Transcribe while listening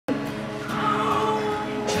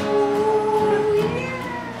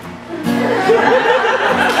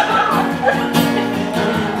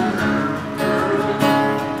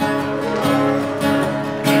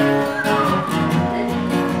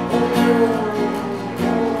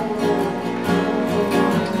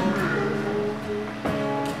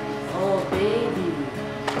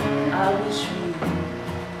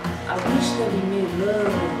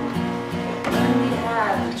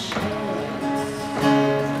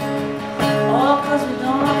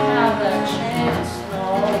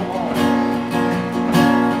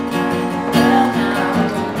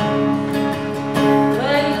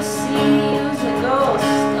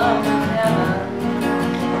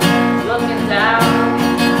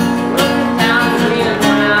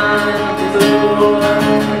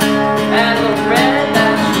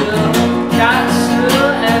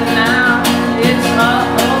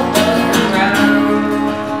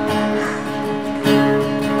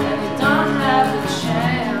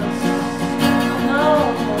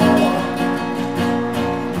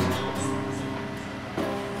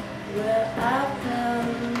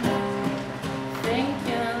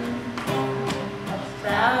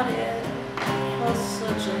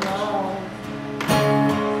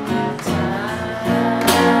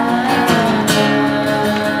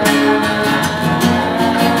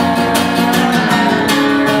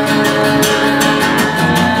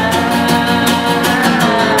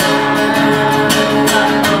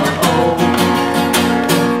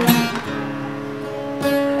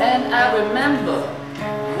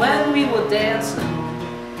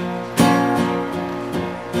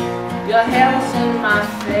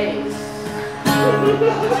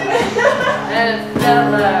and it felt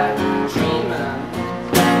like dreaming.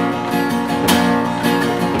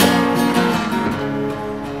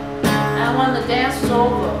 And when the dance was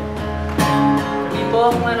over, we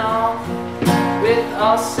both went off with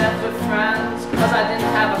our separate friends, cause I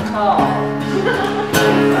didn't have a car.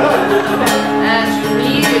 And you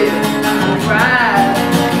needed to drive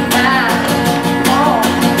back home.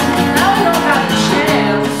 Now we don't have a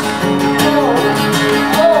chance.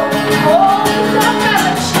 Oh, we don't have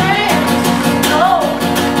a chance. No,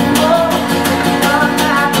 we don't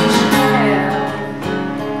have a chance.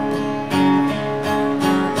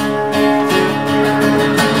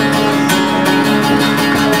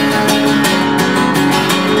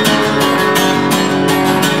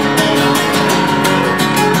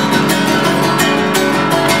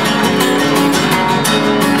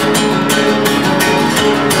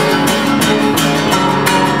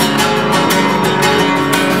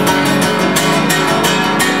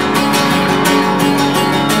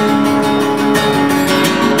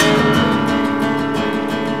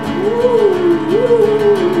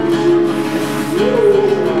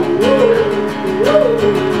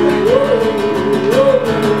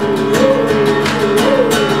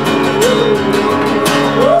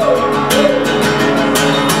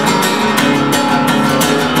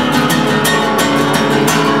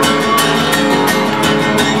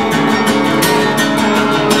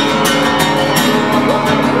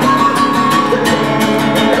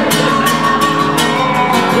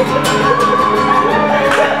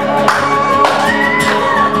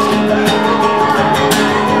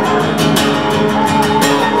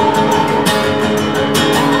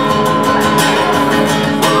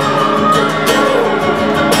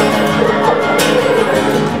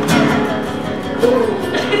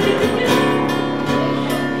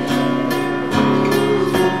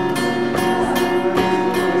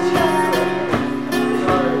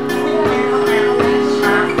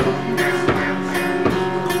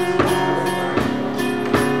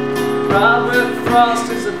 Robert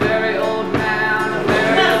Frost is a very old man, a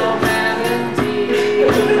very old man indeed.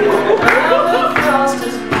 Robert Frost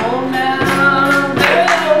is an old man, a very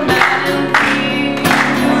old man indeed.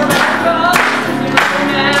 Robert Frost is an old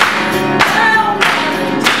man, a very old man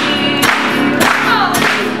indeed. Robert Frost is an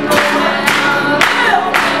old man,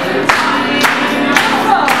 a very old man indeed.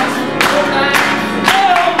 Robert Frost is an old man, a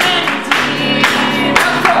very old man indeed.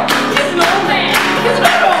 Robert Frost is an old man, he's a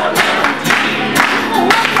very old man.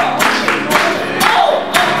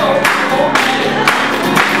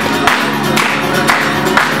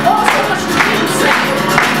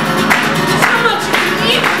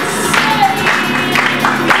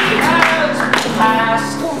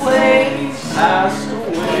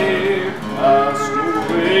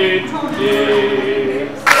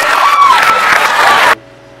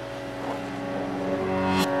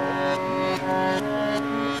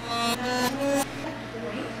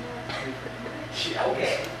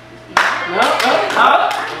 Okay. No.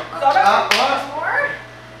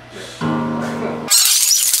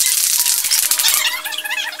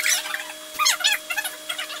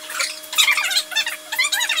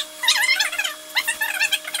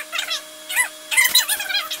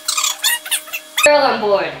 Girl on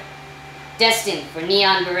board, destined for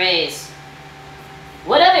neon berets.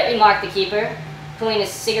 What of it, remarked the keeper, pulling a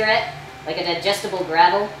cigarette like a digestible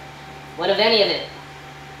gravel. What of any of it?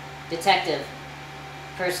 Detective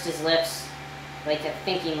pursed his lips like a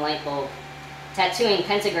thinking light bulb, tattooing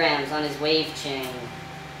pentagrams on his wave chain.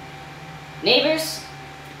 Neighbors,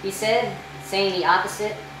 he said, saying the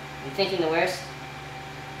opposite and thinking the worst.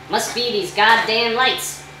 Must be these goddamn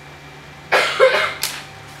lights.